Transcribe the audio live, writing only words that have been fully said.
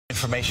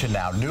Information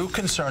now. New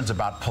concerns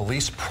about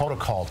police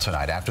protocol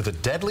tonight after the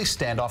deadly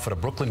standoff at a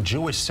Brooklyn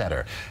Jewish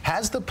center.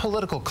 Has the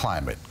political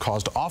climate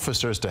caused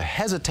officers to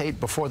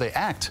hesitate before they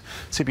act?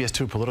 CBS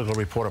 2 political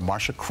reporter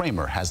Marcia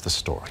Kramer has the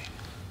story.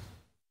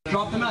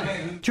 Drop the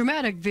knife.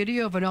 Dramatic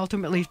video of an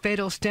ultimately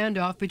fatal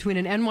standoff between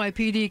an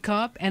NYPD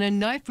cop and a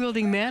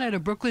knife-wielding man at a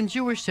Brooklyn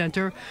Jewish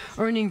center,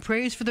 earning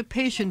praise for the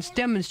patience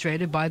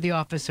demonstrated by the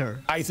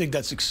officer. I think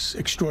that's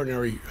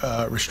extraordinary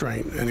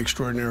restraint and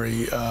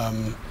extraordinary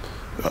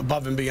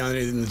above and beyond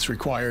anything that's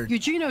required.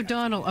 Eugene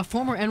O'Donnell, a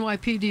former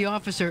NYPD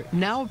officer,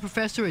 now a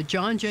professor at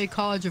John Jay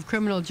College of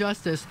Criminal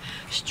Justice,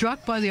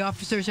 struck by the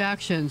officer's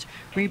actions,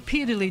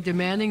 repeatedly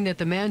demanding that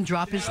the man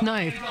drop his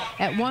knife,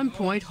 at one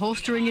point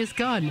holstering his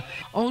gun,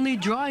 only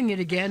drawing it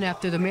again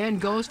after the man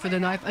goes for the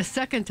knife a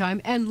second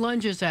time and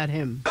lunges at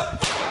him.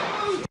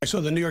 So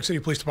the New York City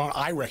Police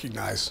Department, I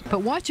recognize.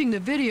 But watching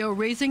the video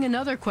raising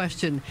another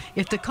question.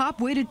 If the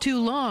cop waited too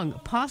long,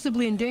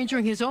 possibly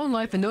endangering his own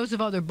life and those of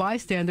other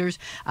bystanders,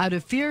 out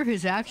of fear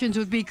his actions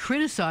would be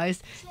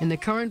criticized in the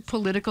current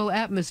political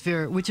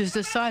atmosphere, which is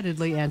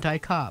decidedly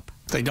anti-cop.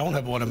 They don't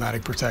have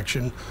automatic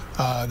protection.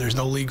 There's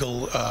no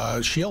legal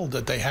shield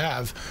that they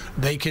have.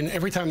 They can,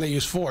 every time they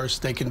use force,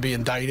 they can be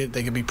indicted,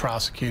 they can be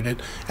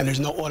prosecuted, and there's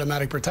no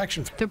automatic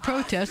protection. The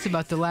protests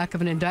about the lack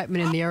of an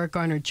indictment in the Eric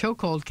Garner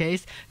chokehold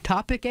case,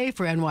 topic A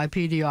for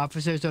NYPD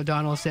officers,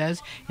 O'Donnell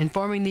says,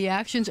 informing the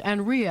actions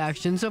and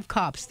reactions of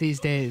cops these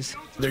days.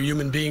 They're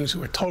human beings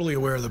who are totally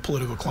aware of the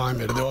political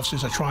climate, and the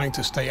officers are trying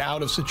to stay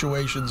out of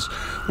situations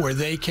where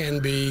they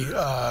can be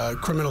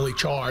criminally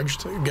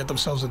charged, get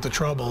themselves into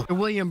trouble.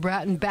 William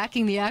Bratton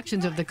backing the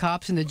actions of the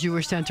cops in the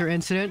Jewish Center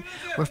incident,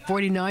 where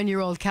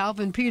 49-year-old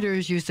Calvin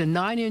Peters used a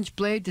 9-inch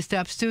blade to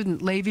stab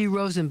student Levi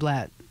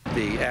Rosenblatt.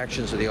 The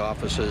actions of the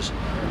officers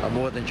are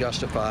more than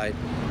justified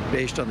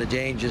based on the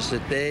dangers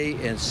that they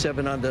and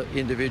 7 other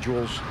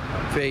individuals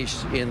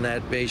faced in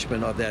that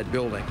basement of that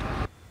building.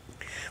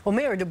 Well,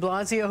 Mayor de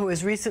Blasio, who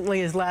as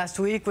recently as last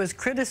week was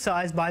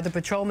criticized by the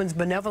Patrolmen's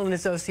Benevolent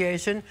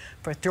Association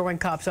for throwing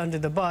cops under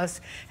the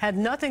bus, had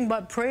nothing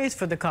but praise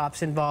for the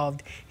cops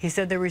involved. He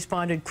said they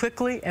responded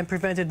quickly and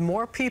prevented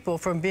more people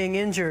from being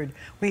injured.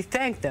 We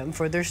thank them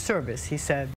for their service, he said.